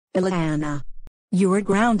Illianna. You're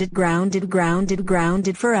grounded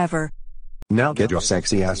forever. Now get your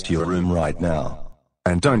sexy ass to your room right now.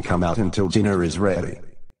 And don't come out until dinner is ready.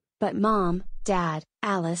 But Mom, Dad,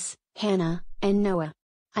 Alice, Hannah, and Noah.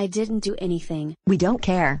 I didn't do anything. We don't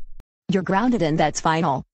care. You're grounded and that's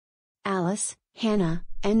final. Alice, Hannah,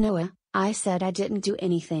 and Noah, I said I didn't do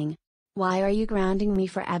anything. Why are you grounding me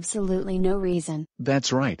for absolutely no reason?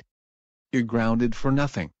 That's right. You're grounded for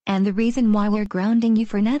nothing. And the reason why we're grounding you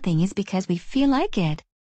for nothing is because we feel like it.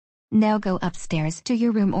 Now go upstairs to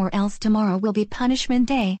your room or else tomorrow will be punishment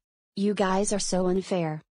day. You guys are so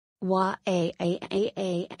unfair. Wah